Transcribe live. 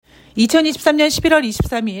2023년 11월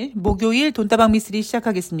 23일 목요일 돈다방 미스리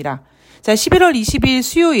시작하겠습니다. 자, 11월 20일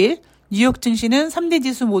수요일 뉴욕 증시는 3대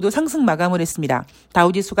지수 모두 상승 마감을 했습니다.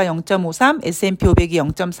 다우지수가 0.53, S&P 500이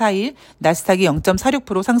 0.41, 나스닥이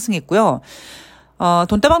 0.46% 상승했고요.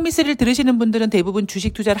 돈다방 미스리를 들으시는 분들은 대부분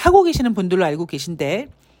주식 투자를 하고 계시는 분들로 알고 계신데,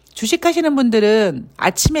 주식하시는 분들은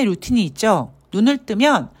아침에 루틴이 있죠. 눈을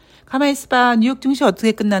뜨면 가만히 있어봐, 뉴욕 증시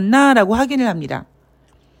어떻게 끝났나 라고 확인을 합니다.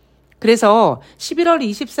 그래서 11월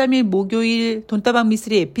 23일 목요일 돈다방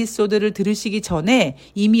미스리 에피소드를 들으시기 전에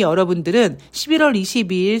이미 여러분들은 11월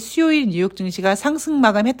 22일 수요일 뉴욕 증시가 상승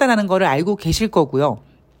마감했다는 것을 알고 계실 거고요.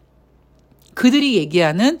 그들이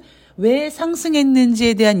얘기하는 왜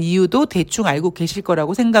상승했는지에 대한 이유도 대충 알고 계실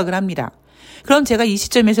거라고 생각을 합니다. 그럼 제가 이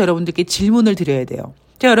시점에서 여러분들께 질문을 드려야 돼요.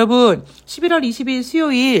 자, 여러분, 11월 20일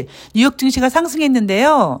수요일 뉴욕 증시가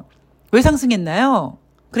상승했는데요. 왜 상승했나요?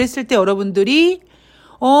 그랬을 때 여러분들이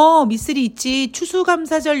미스리 있지.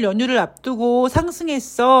 추수감사절 연휴를 앞두고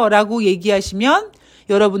상승했어. 라고 얘기하시면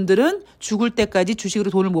여러분들은 죽을 때까지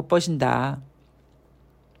주식으로 돈을 못 버신다.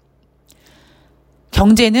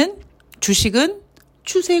 경제는, 주식은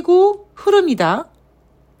추세고 흐름이다.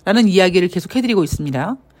 라는 이야기를 계속 해드리고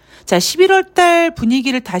있습니다. 자, 11월 달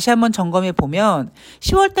분위기를 다시 한번 점검해 보면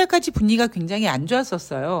 10월 달까지 분위기가 굉장히 안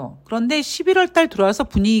좋았었어요. 그런데 11월 달 들어와서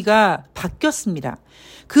분위기가 바뀌었습니다.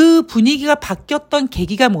 그 분위기가 바뀌었던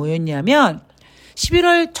계기가 뭐였냐면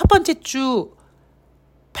 11월 첫 번째 주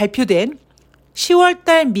발표된 10월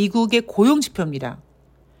달 미국의 고용 지표입니다.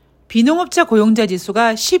 비농업자 고용자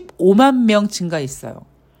지수가 15만 명 증가했어요.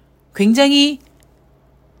 굉장히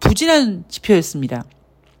부진한 지표였습니다.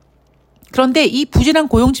 그런데 이 부진한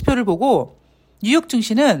고용 지표를 보고 뉴욕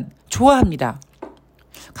증시는 좋아합니다.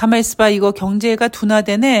 가만히 있어봐, 이거 경제가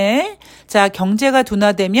둔화되네. 자, 경제가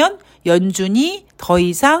둔화되면 연준이 더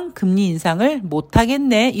이상 금리 인상을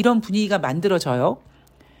못하겠네. 이런 분위기가 만들어져요.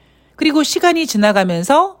 그리고 시간이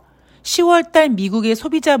지나가면서 10월 달 미국의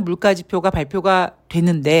소비자 물가 지표가 발표가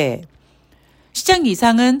되는데 시장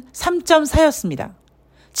예상은 3.4였습니다.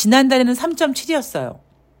 지난달에는 3.7이었어요.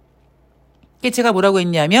 제가 뭐라고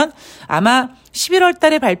했냐면 아마 11월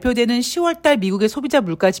달에 발표되는 10월 달 미국의 소비자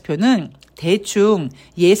물가 지표는 대충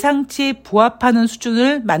예상치에 부합하는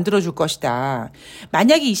수준을 만들어줄 것이다.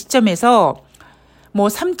 만약에 이 시점에서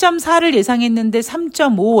 3.4를 예상했는데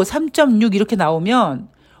 3.5, 3.6 이렇게 나오면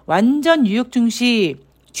완전 뉴욕 증시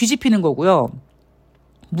뒤집히는 거고요.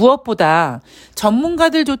 무엇보다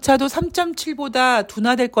전문가들조차도 3.7보다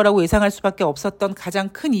둔화될 거라고 예상할 수밖에 없었던 가장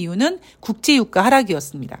큰 이유는 국제유가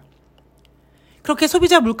하락이었습니다. 그렇게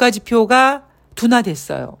소비자 물가 지표가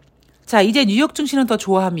둔화됐어요. 자, 이제 뉴욕 증시는 더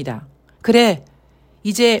좋아합니다. 그래,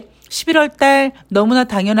 이제 11월 달 너무나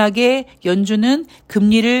당연하게 연준은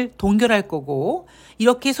금리를 동결할 거고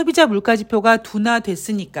이렇게 소비자 물가 지표가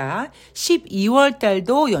둔화됐으니까 12월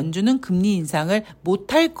달도 연준은 금리 인상을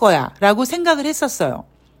못할 거야 라고 생각을 했었어요.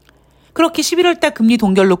 그렇게 11월 달 금리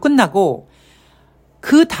동결로 끝나고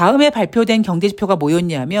그 다음에 발표된 경제 지표가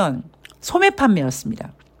뭐였냐면 소매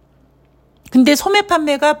판매였습니다. 근데 소매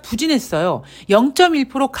판매가 부진했어요.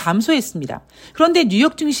 0.1% 감소했습니다. 그런데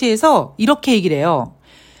뉴욕 증시에서 이렇게 얘기를 해요.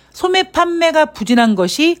 소매 판매가 부진한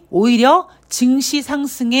것이 오히려 증시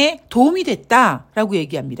상승에 도움이 됐다라고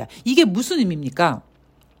얘기합니다. 이게 무슨 의미입니까?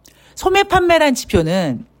 소매 판매란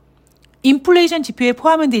지표는 인플레이션 지표에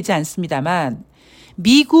포함은 되지 않습니다만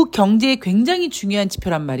미국 경제에 굉장히 중요한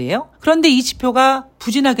지표란 말이에요. 그런데 이 지표가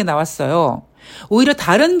부진하게 나왔어요. 오히려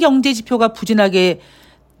다른 경제 지표가 부진하게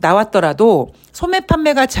나왔더라도 소매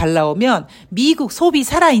판매가 잘 나오면 미국 소비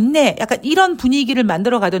살아있네. 약간 이런 분위기를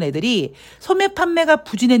만들어 가던 애들이 소매 판매가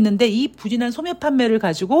부진했는데 이 부진한 소매 판매를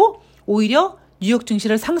가지고 오히려 뉴욕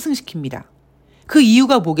증시를 상승시킵니다. 그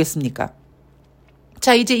이유가 뭐겠습니까?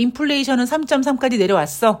 자, 이제 인플레이션은 3.3까지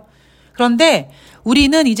내려왔어. 그런데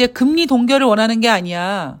우리는 이제 금리 동결을 원하는 게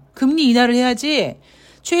아니야. 금리 인하를 해야지.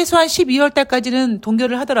 최소한 12월 달까지는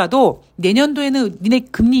동결을 하더라도 내년도에는 니네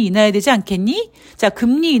금리 인하해야 되지 않겠니? 자,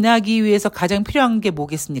 금리 인하하기 위해서 가장 필요한 게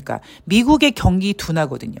뭐겠습니까? 미국의 경기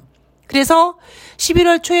둔화거든요. 그래서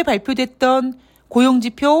 11월 초에 발표됐던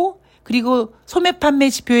고용지표 그리고 소매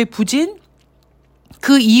판매 지표의 부진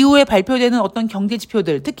그 이후에 발표되는 어떤 경제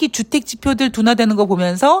지표들 특히 주택 지표들 둔화되는 거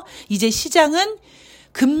보면서 이제 시장은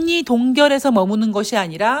금리 동결에서 머무는 것이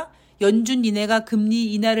아니라 연준 니네가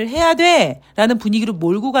금리 인하를 해야 돼 라는 분위기로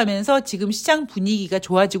몰고 가면서 지금 시장 분위기가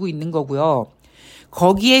좋아지고 있는 거고요.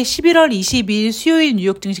 거기에 11월 22일 수요일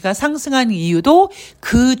뉴욕 증시가 상승한 이유도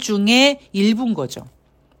그 중에 일부인 거죠.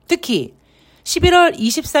 특히 11월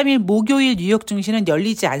 23일 목요일 뉴욕 증시는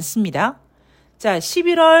열리지 않습니다. 자,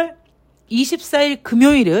 11월 24일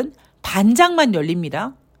금요일은 반장만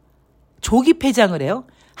열립니다. 조기 폐장을 해요.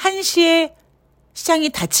 1시에 시장이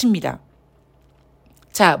닫힙니다.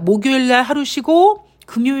 자, 목요일 날 하루 쉬고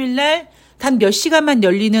금요일 날 단 몇 시간만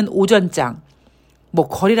열리는 오전장. 뭐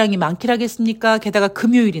거래량이 많긴 하겠습니까? 게다가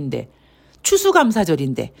금요일인데,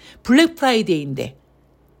 추수감사절인데, 블랙 프라이데이인데.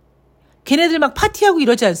 걔네들 막 파티하고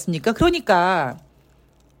이러지 않습니까? 그러니까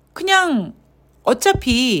그냥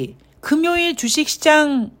어차피 금요일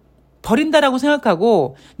주식시장 버린다라고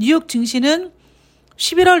생각하고 뉴욕 증시는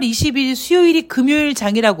 11월 20일 수요일이 금요일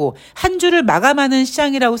장이라고 한 주를 마감하는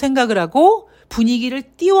시장이라고 생각을 하고 분위기를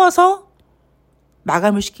띄워서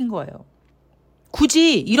마감을 시킨 거예요.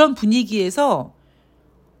 굳이 이런 분위기에서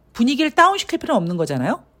분위기를 다운시킬 필요는 없는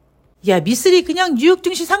거잖아요. 야, 미쓰리 그냥 뉴욕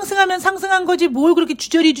증시 상승하면 상승한 거지 뭘 그렇게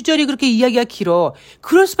주저리 그렇게 이야기가 길어.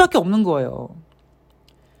 그럴 수밖에 없는 거예요.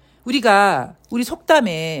 우리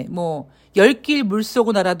속담에 뭐 10길 물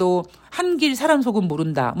쏘고 날아도 한 길 사람 속은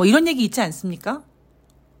모른다. 뭐 이런 얘기 있지 않습니까?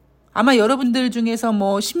 아마 여러분들 중에서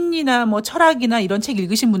뭐 심리나 뭐 철학이나 이런 책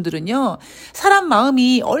읽으신 분들은요, 사람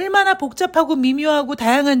마음이 얼마나 복잡하고 미묘하고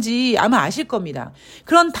다양한지 아마 아실 겁니다.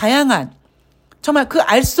 그런 다양한, 정말 그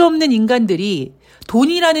알 수 없는 인간들이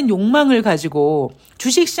돈이라는 욕망을 가지고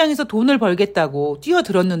주식시장에서 돈을 벌겠다고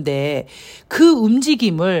뛰어들었는데 그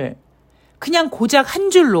움직임을 그냥 고작 한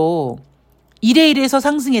줄로 이래서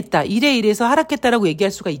상승했다, 이래서 하락했다라고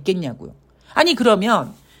얘기할 수가 있겠냐고요. 아니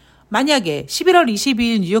그러면 만약에 11월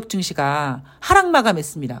 22일 뉴욕 증시가 하락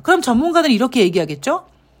마감했습니다. 그럼 전문가들은 이렇게 얘기하겠죠?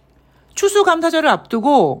 추수감사절을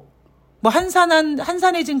앞두고 뭐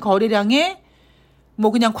한산해진 거래량에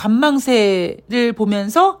뭐 그냥 관망세를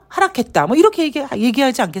보면서 하락했다. 뭐 이렇게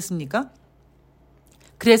얘기하지 않겠습니까?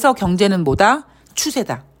 그래서 경제는 뭐다?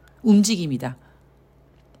 추세다. 움직임이다.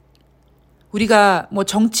 우리가 뭐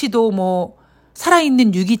정치도 뭐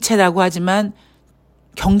살아있는 유기체라고 하지만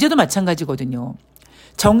경제도 마찬가지거든요.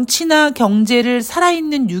 정치나 경제를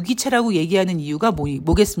살아있는 유기체라고 얘기하는 이유가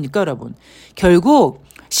뭐겠습니까, 여러분? 결국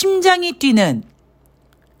심장이 뛰는,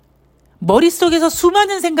 머릿속에서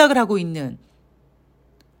수많은 생각을 하고 있는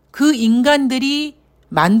그 인간들이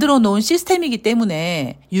만들어 놓은 시스템이기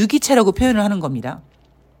때문에 유기체라고 표현을 하는 겁니다.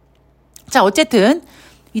 자, 어쨌든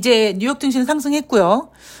이제 뉴욕 증시는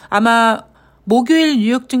상승했고요. 아마 목요일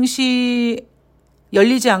뉴욕 증시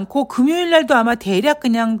열리지 않고 금요일 날도 아마 대략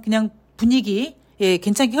그냥 분위기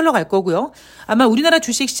괜찮게 흘러갈 거고요. 아마 우리나라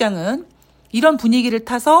주식시장은 이런 분위기를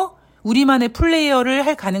타서 우리만의 플레이어를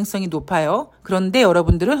할 가능성이 높아요. 그런데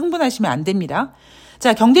여러분들은 흥분하시면 안 됩니다.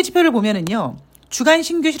 자, 경제지표를 보면은요. 주간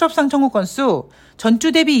신규 실업상 청구 건수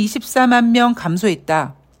전주 대비 24만 명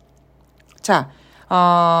감소했다. 자,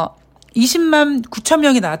 20만 9천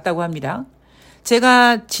명이 나왔다고 합니다.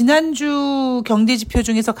 제가 지난주 경제지표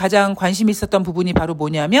중에서 가장 관심이 있었던 부분이 바로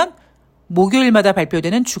뭐냐면 목요일마다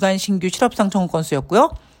발표되는 주간 신규 실업상 청구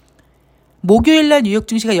건수였고요. 목요일날 뉴욕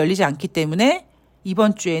증시가 열리지 않기 때문에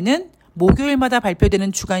이번 주에는 목요일마다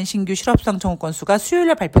발표되는 주간 신규 실업상 청구 건수가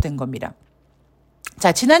수요일날 발표된 겁니다.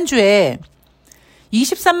 자, 지난주에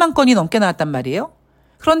 23만 건이 넘게 나왔단 말이에요.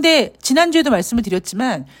 그런데 지난주에도 말씀을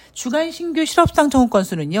드렸지만 주간 신규 실업상 청구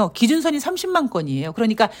건수는요. 기준선이 30만 건이에요.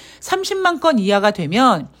 그러니까 30만 건 이하가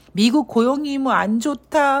되면 미국 고용이 뭐 안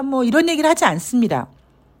좋다 뭐 이런 얘기를 하지 않습니다.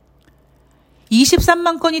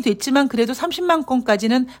 23만 건이 됐지만 그래도 30만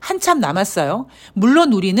건까지는 한참 남았어요.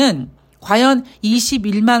 물론 우리는 과연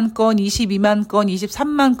 21만 건, 22만 건,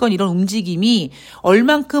 23만 건 이런 움직임이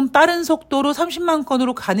얼만큼 빠른 속도로 30만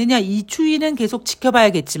건으로 가느냐 이 추이는 계속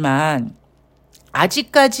지켜봐야겠지만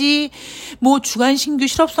아직까지 뭐 주간 신규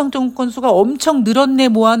실업상 청구 건수가 엄청 늘었네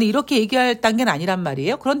뭐하네 이렇게 얘기할 단계는 아니란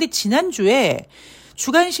말이에요. 그런데 지난주에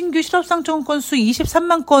주간 신규 실업상 청구 건수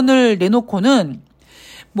 23만 건을 내놓고는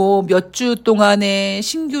뭐 몇 주 동안에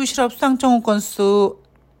신규 실업상 청구 건수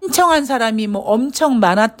신청한 사람이 뭐 엄청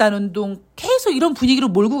많았다는 둥 계속 이런 분위기로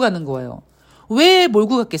몰고 가는 거예요. 왜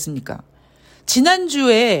몰고 갔겠습니까?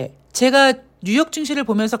 지난주에 제가 뉴욕 증시를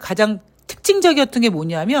보면서 가장 특징적이었던 게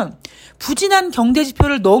뭐냐면 부진한 경제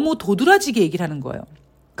지표를 너무 도드라지게 얘기를 하는 거예요.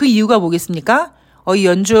 그 이유가 뭐겠습니까?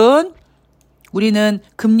 연준, 우리는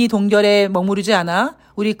금리 동결에 머무르지 않아.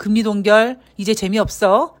 우리 금리 동결 이제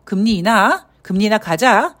재미없어. 금리 인하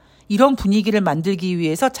가자. 이런 분위기를 만들기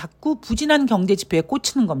위해서 자꾸 부진한 경제 지표에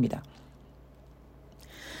꽂히는 겁니다.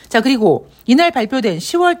 자, 그리고 이날 발표된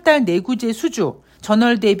 10월달 내구재 수주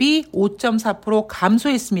전월 대비 5.4%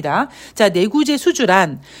 감소했습니다. 자, 내구재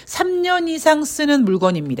수주란 3년 이상 쓰는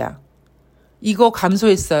물건입니다. 이거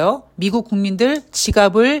감소했어요. 미국 국민들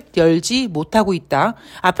지갑을 열지 못하고 있다.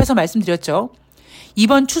 앞에서 말씀드렸죠.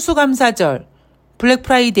 이번 추수감사절, 블랙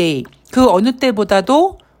프라이데이 그 어느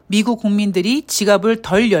때보다도 미국 국민들이 지갑을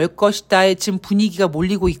덜 열 것이다의 지금 분위기가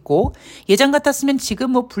몰리고 있고, 예전 같았으면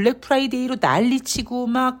지금 뭐 블랙 프라이데이로 난리치고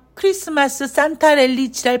막 크리스마스 산타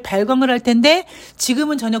랠리 지랄 발광을 할 텐데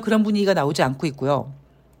지금은 전혀 그런 분위기가 나오지 않고 있고요.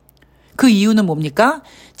 그 이유는 뭡니까?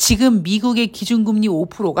 지금 미국의 기준금리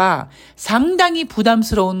 5%가 상당히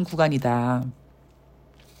부담스러운 구간이다.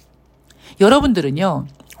 여러분들은요,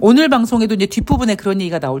 오늘 방송에도 이제 뒷부분에 그런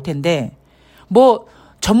얘기가 나올 텐데, 뭐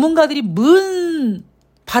전문가들이 문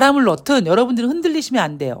바람을 넣든 여러분들은 흔들리시면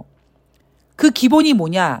안 돼요. 그 기본이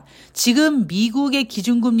뭐냐? 지금 미국의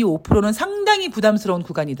기준금리 5%는 상당히 부담스러운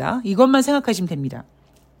구간이다. 이것만 생각하시면 됩니다.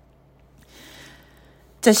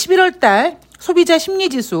 자, 11월 달 소비자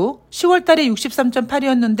심리지수 10월 달에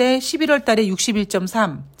 63.8이었는데 11월 달에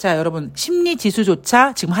 61.3. 자, 여러분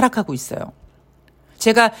심리지수조차 지금 하락하고 있어요.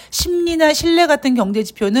 제가 심리나 신뢰 같은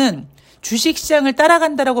경제지표는 주식시장을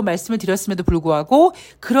따라간다라고 말씀을 드렸음에도 불구하고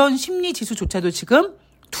그런 심리지수조차도 지금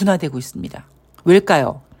둔화되고 있습니다.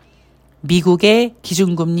 왜일까요? 미국의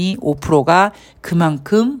기준금리 5%가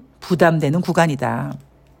그만큼 부담되는 구간이다.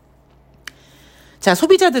 자,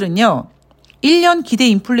 소비자들은요, 1년 기대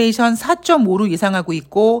인플레이션 4.5로 예상하고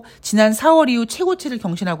있고, 지난 4월 이후 최고치를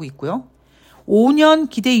경신하고 있고요. 5년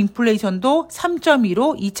기대 인플레이션도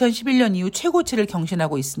 3.2로 2011년 이후 최고치를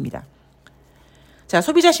경신하고 있습니다. 자,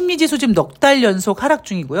 소비자 심리지수 지금 넉 달 연속 하락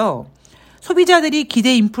중이고요. 소비자들이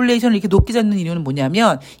기대 인플레이션을 이렇게 높게 잡는 이유는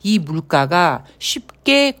뭐냐면 이 물가가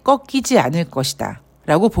쉽게 꺾이지 않을 것이다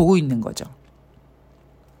라고 보고 있는 거죠.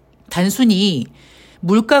 단순히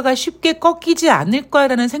물가가 쉽게 꺾이지 않을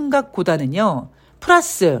거라는 생각보다는요,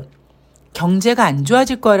 플러스 경제가 안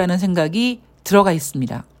좋아질 거라는 생각이 들어가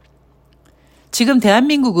있습니다. 지금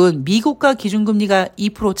대한민국은 미국과 기준금리가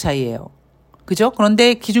 2% 차이예요. 그죠?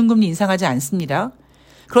 그런데 기준금리 인상하지 않습니다.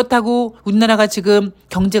 그렇다고 우리나라가 지금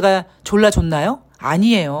경제가 졸라 좋나요?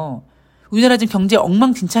 아니에요. 우리나라 지금 경제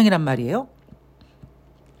엉망진창이란 말이에요.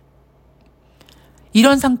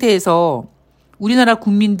 이런 상태에서 우리나라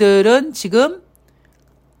국민들은 지금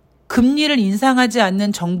금리를 인상하지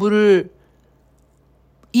않는 정부를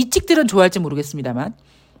이 찍들은 좋아할지 모르겠습니다만,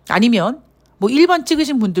 아니면 뭐 1번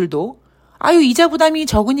찍으신 분들도 아유 이자 부담이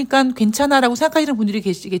적으니까 괜찮아라고 생각하시는 분들이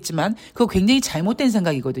계시겠지만 그거 굉장히 잘못된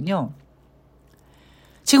생각이거든요.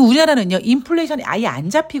 지금 우리나라는요, 인플레이션이 아예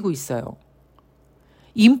안 잡히고 있어요.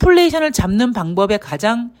 인플레이션을 잡는 방법의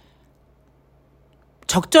가장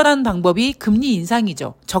적절한 방법이 금리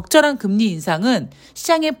인상이죠. 적절한 금리 인상은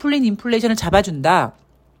시장에 풀린 인플레이션을 잡아준다.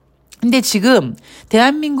 근데 지금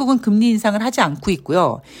대한민국은 금리 인상을 하지 않고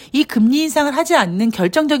있고요. 이 금리 인상을 하지 않는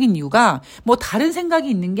결정적인 이유가 뭐 다른 생각이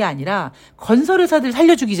있는 게 아니라 건설회사들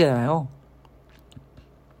살려주기잖아요.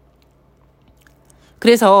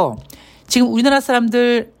 그래서 지금 우리나라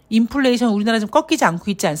사람들 인플레이션 우리나라 좀 꺾이지 않고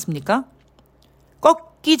있지 않습니까?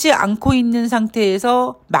 꺾이지 않고 있는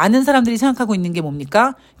상태에서 많은 사람들이 생각하고 있는 게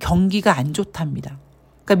뭡니까? 경기가 안 좋답니다.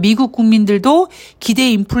 그러니까 미국 국민들도 기대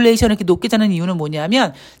인플레이션을 이렇게 높게 잡는 이유는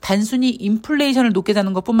뭐냐면 단순히 인플레이션을 높게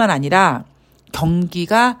잡는 것뿐만 아니라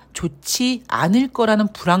경기가 좋지 않을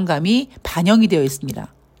거라는 불안감이 반영이 되어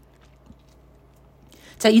있습니다.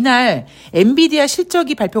 자, 이날 엔비디아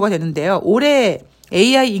실적이 발표가 되는데요. 올해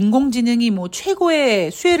AI 인공지능이 뭐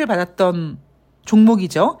최고의 수혜를 받았던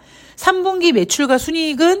종목이죠. 3분기 매출과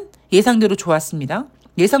순이익은 예상대로 좋았습니다.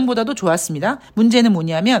 예상보다도 좋았습니다. 문제는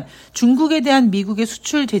뭐냐면 중국에 대한 미국의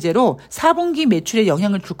수출 제재로 4분기 매출에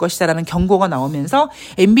영향을 줄 것이다라는 경고가 나오면서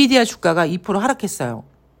엔비디아 주가가 2% 하락했어요.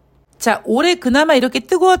 자, 올해 그나마 이렇게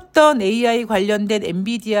뜨거웠던 AI 관련된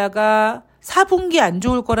엔비디아가 4분기 안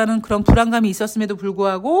좋을 거라는 그런 불안감이 있었음에도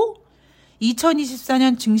불구하고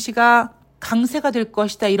 2024년 증시가 강세가 될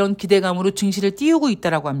것이다 이런 기대감으로 증시를 띄우고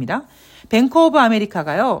있다라고 합니다. 뱅크 오브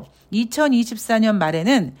아메리카가요. 2024년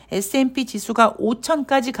말에는 S&P 지수가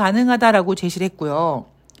 5천까지 가능하다라고 제시를 했고요.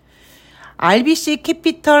 RBC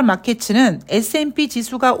캐피털 마켓츠는 S&P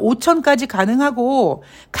지수가 5천까지 가능하고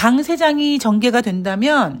강세장이 전개가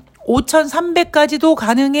된다면 5,300까지도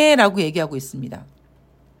가능해라고 얘기하고 있습니다.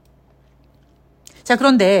 자,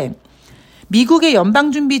 그런데 미국의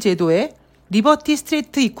연방준비제도의 리버티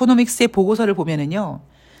스트레이트 이코노믹스의 보고서를 보면은요.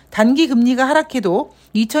 단기 금리가 하락해도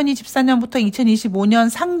 2024년부터 2025년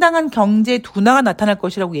상당한 경제 둔화가 나타날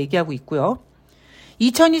것이라고 얘기하고 있고요.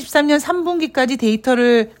 2023년 3분기까지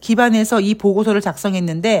데이터를 기반해서 이 보고서를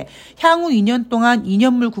작성했는데 향후 2년 동안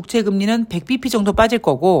 2년물 국채 금리는 100bp 정도 빠질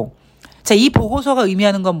거고, 자, 이 보고서가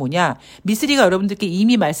의미하는 건 뭐냐? 미쓰리가 여러분들께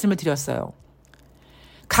이미 말씀을 드렸어요.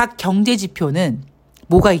 각 경제 지표는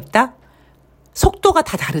뭐가 있다? 속도가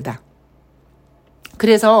다 다르다.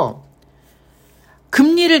 그래서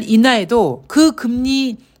금리를 인하해도 그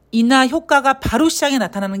금리 인하 효과가 바로 시장에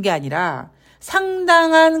나타나는 게 아니라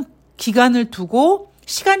상당한 기간을 두고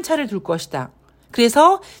시간차를 둘 것이다.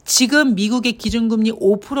 그래서 지금 미국의 기준금리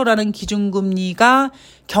 5%라는 기준금리가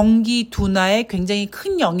경기 둔화에 굉장히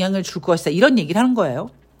큰 영향을 줄 것이다. 이런 얘기를 하는 거예요.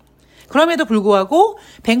 그럼에도 불구하고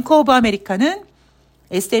뱅크 오브 아메리카는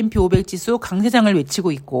S&P 500 지수 강세장을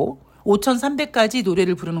외치고 있고 5,300까지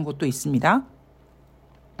노래를 부르는 곳도 있습니다.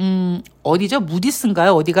 어디죠?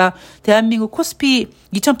 무디스인가요? 어디가 대한민국 코스피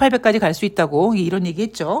 2,800까지 갈 수 있다고 이런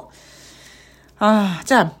얘기했죠.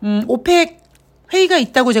 자, 오펙 회의가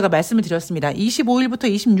있다고 제가 말씀을 드렸습니다.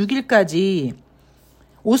 25일부터 26일까지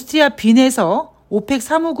오스트리아 빈에서 오펙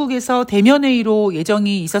사무국에서 대면회의로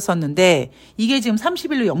예정이 있었었는데 이게 지금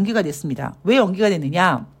 30일로 연기가 됐습니다. 왜 연기가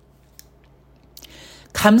됐느냐?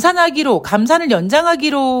 감산을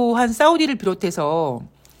연장하기로 한 사우디를 비롯해서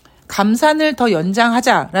감산을 더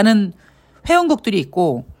연장하자라는 회원국들이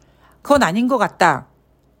있고 그건 아닌 것 같다.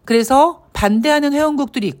 그래서 반대하는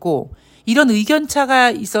회원국들이 있고 이런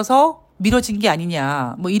의견차가 있어서 미뤄진 게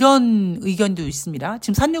아니냐. 뭐 이런 의견도 있습니다.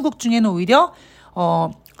 지금 산유국 중에는 오히려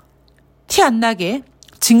티 안 나게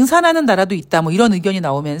증산하는 나라도 있다. 뭐 이런 의견이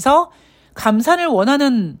나오면서 감산을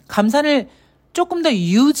조금 더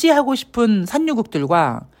유지하고 싶은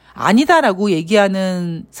산유국들과 아니다라고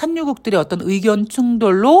얘기하는 산유국들의 어떤 의견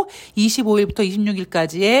충돌로 25일부터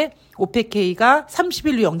 26일까지의 오펙회의가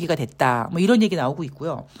 30일로 연기가 됐다. 뭐 이런 얘기 나오고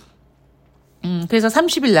있고요. 그래서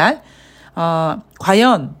 30일 날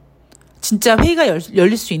과연 진짜 회의가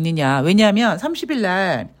열릴 수 있느냐. 왜냐하면 30일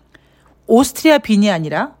날 오스트리아 빈이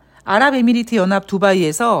아니라 아랍에미리트 연합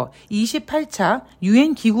두바이에서 28차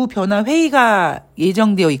유엔 기후 변화 회의가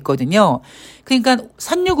예정되어 있거든요. 그러니까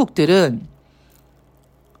산유국들은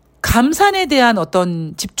감산에 대한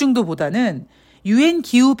어떤 집중도보다는 유엔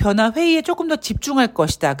기후 변화 회의에 조금 더 집중할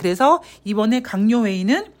것이다. 그래서 이번에 강요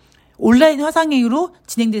회의는 온라인 화상회의로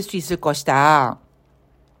진행될 수 있을 것이다.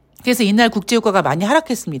 그래서 이날 국제유가가 많이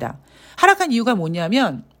하락했습니다. 하락한 이유가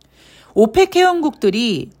뭐냐면 오펙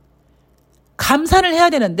회원국들이 감산을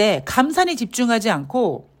해야 되는데 감산에 집중하지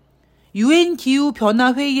않고 유엔 기후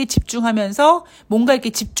변화 회의에 집중하면서 뭔가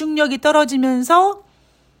이렇게 집중력이 떨어지면서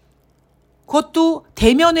그것도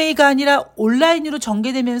대면 회의가 아니라 온라인으로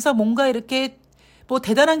전개되면서 뭔가 이렇게 뭐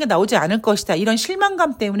대단한 게 나오지 않을 것이다. 이런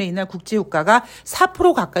실망감 때문에 이날 국제유가가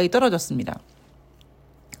 4% 가까이 떨어졌습니다.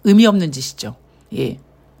 의미 없는 짓이죠. 예.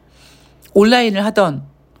 온라인을 하던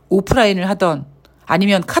오프라인을 하던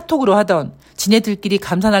아니면 카톡으로 하던 지네들끼리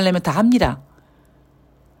감산하려면 다 합니다.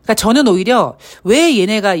 그러니까 저는 오히려 왜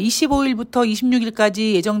얘네가 25일부터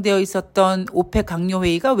 26일까지 예정되어 있었던 오펙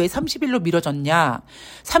강요회의가 왜 30일로 미뤄졌냐.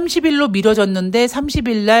 30일로 미뤄졌는데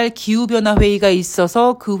 30일 날 기후변화 회의가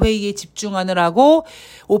있어서 그 회의에 집중하느라고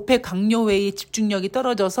오펙 강요회의 집중력이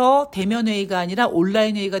떨어져서 대면 회의가 아니라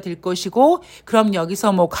온라인 회의가 될 것이고 그럼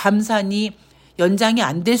여기서 뭐 감산이 연장이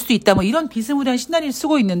안 될 수 있다. 뭐 이런 비스무리한 시나리오를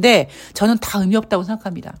쓰고 있는데 저는 다 의미 없다고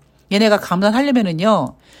생각합니다. 얘네가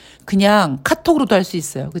감산하려면은요. 그냥 카톡으로도 할 수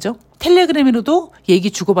있어요. 그죠? 텔레그램으로도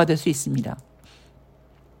얘기 주고받을 수 있습니다.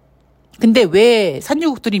 근데 왜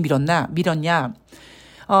산유국들이 밀었냐?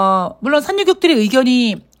 물론 산유국들의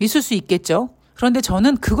의견이 있을 수 있겠죠. 그런데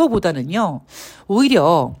저는 그거보다는요.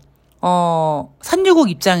 오히려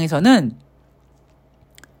산유국 입장에서는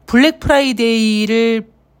블랙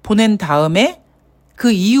프라이데이를 보낸 다음에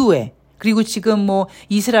그 이후에 그리고 지금 뭐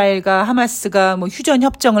이스라엘과 하마스가 뭐 휴전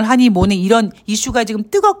협정을 하니 뭐니 이런 이슈가 지금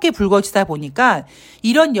뜨겁게 불거지다 보니까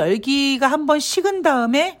이런 열기가 한번 식은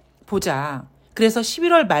다음에 보자. 그래서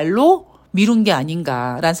 11월 말로 미룬 게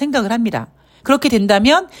아닌가라는 생각을 합니다. 그렇게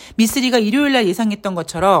된다면 미쓰리가 일요일 날 예상했던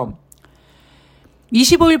것처럼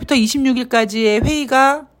 25일부터 26일까지의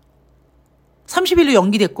회의가 30일로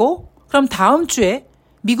연기됐고 그럼 다음 주에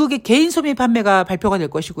미국의 개인 소비 판매가 발표가 될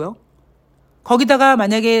것이고요. 거기다가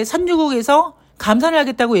만약에 산유국에서 감산을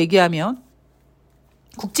하겠다고 얘기하면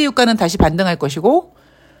국제유가는 다시 반등할 것이고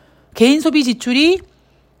개인 소비 지출이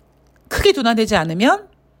크게 둔화되지 않으면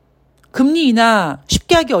금리 인하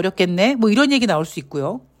쉽게 하기 어렵겠네. 뭐 이런 얘기 나올 수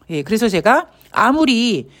있고요. 예, 그래서 제가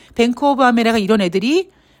아무리 뱅크 오브 아메리카 이런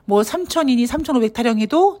애들이 뭐 3,000이니 3,500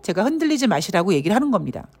 타령해도 제가 흔들리지 마시라고 얘기를 하는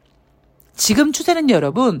겁니다. 지금 추세는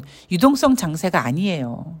여러분 유동성 장세가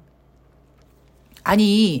아니에요.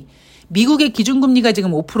 아니 미국의 기준금리가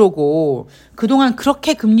지금 5%고 그동안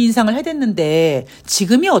그렇게 금리 인상을 해댔는데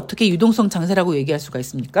지금이 어떻게 유동성 장세라고 얘기할 수가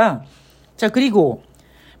있습니까? 자, 그리고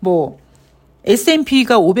뭐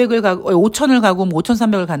S&P가 5,000을 가고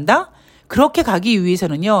 5,300을 간다? 그렇게 가기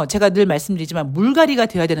위해서는요. 제가 늘 말씀드리지만 물갈이가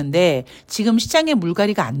돼야 되는데 지금 시장에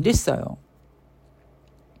물갈이가 안 됐어요.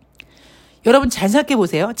 여러분 잘 생각해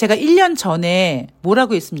보세요. 제가 1년 전에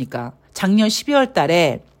뭐라고 했습니까? 작년 12월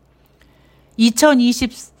달에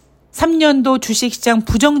 2023년도 주식시장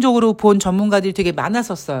부정적으로 본 전문가들이 되게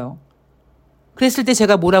많았었어요. 그랬을 때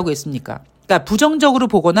제가 뭐라고 했습니까? 그러니까 부정적으로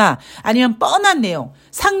보거나 아니면 뻔한 내용,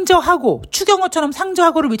 상저하고, 추경호처럼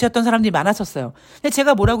상저하고를 외쳤던 사람들이 많았었어요. 근데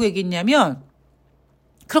제가 뭐라고 얘기했냐면,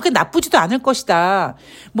 그렇게 나쁘지도 않을 것이다.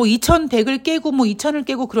 뭐 2100을 깨고 뭐 2000을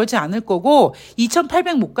깨고 그러지 않을 거고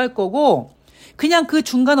 2800 못 갈 거고 그냥 그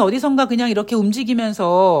중간 어디선가 그냥 이렇게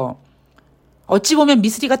움직이면서 어찌 보면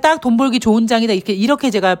미쓰리가 딱 돈 벌기 좋은 장이다. 이렇게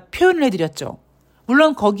제가 표현을 해드렸죠.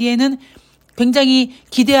 물론 거기에는 굉장히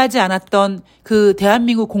기대하지 않았던 그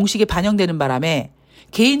대한민국 공식이 반영되는 바람에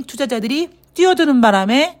개인 투자자들이 뛰어드는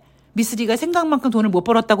바람에 미쓰리가 생각만큼 돈을 못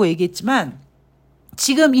벌었다고 얘기했지만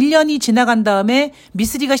지금 1년이 지나간 다음에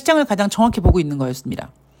미쓰리가 시장을 가장 정확히 보고 있는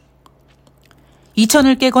거였습니다.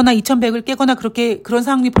 2000을 깨거나 2100을 깨거나 그런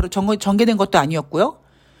상황이 전개된 것도 아니었고요.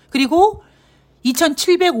 그리고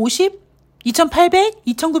 2750, 2800,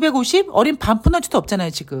 2950 어린 반푼아치도 없잖아요,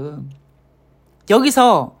 지금.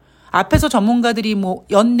 여기서 앞에서 전문가들이 뭐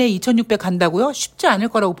연내 2600 간다고요? 쉽지 않을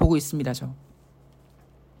거라고 보고 있습니다, 저.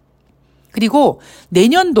 그리고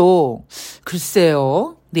내년도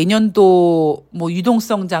글쎄요. 내년도 뭐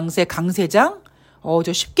유동성 장세, 강세장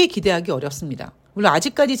저 쉽게 기대하기 어렵습니다. 물론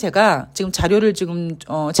아직까지 제가 지금 자료를 지금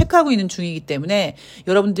체크하고 있는 중이기 때문에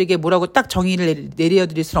여러분들에게 뭐라고 딱 정의를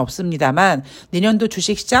내려드릴 수는 없습니다만 내년도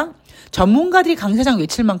주식시장 전문가들이 강세장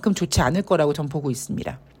외칠 만큼 좋지 않을 거라고 전 보고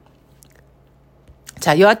있습니다.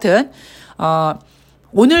 자, 여하튼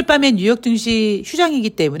오늘 밤에 뉴욕증시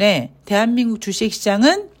휴장이기 때문에 대한민국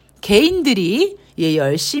주식시장은 개인들이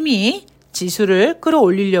열심히 지수를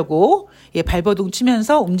끌어올리려고 발버둥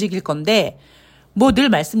치면서 움직일 건데 뭐 늘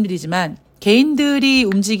말씀드리지만 개인들이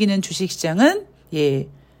움직이는 주식시장은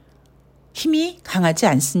힘이 강하지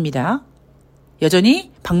않습니다.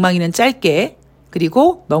 여전히 방망이는 짧게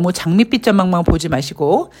그리고 너무 장밋빛 전망만 보지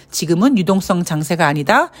마시고 지금은 유동성 장세가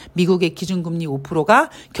아니다. 미국의 기준금리 5%가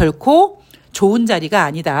결코 좋은 자리가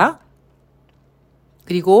아니다.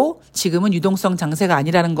 그리고 지금은 유동성 장세가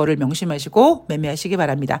아니라는 거를 명심하시고 매매하시기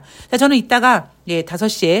바랍니다. 자, 저는 이따가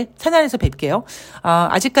 5시에 채널에서 뵐게요.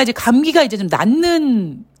 아직까지 감기가 이제 좀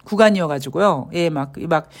낫는 구간이어가지고요.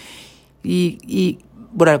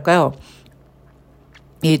 뭐랄까요.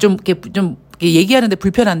 좀 얘기하는데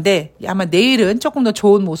불편한데 아마 내일은 조금 더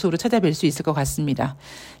좋은 모습으로 찾아뵐 수 있을 것 같습니다.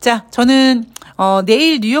 자, 저는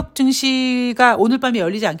내일 뉴욕 증시가 오늘 밤에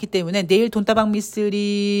열리지 않기 때문에 내일 돈다방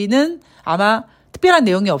미쓰리는 아마 특별한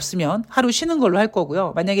내용이 없으면 하루 쉬는 걸로 할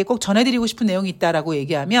거고요. 만약에 꼭 전해드리고 싶은 내용이 있다라고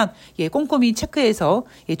얘기하면 꼼꼼히 체크해서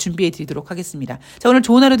준비해 드리도록 하겠습니다. 자, 오늘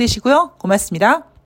좋은 하루 되시고요. 고맙습니다.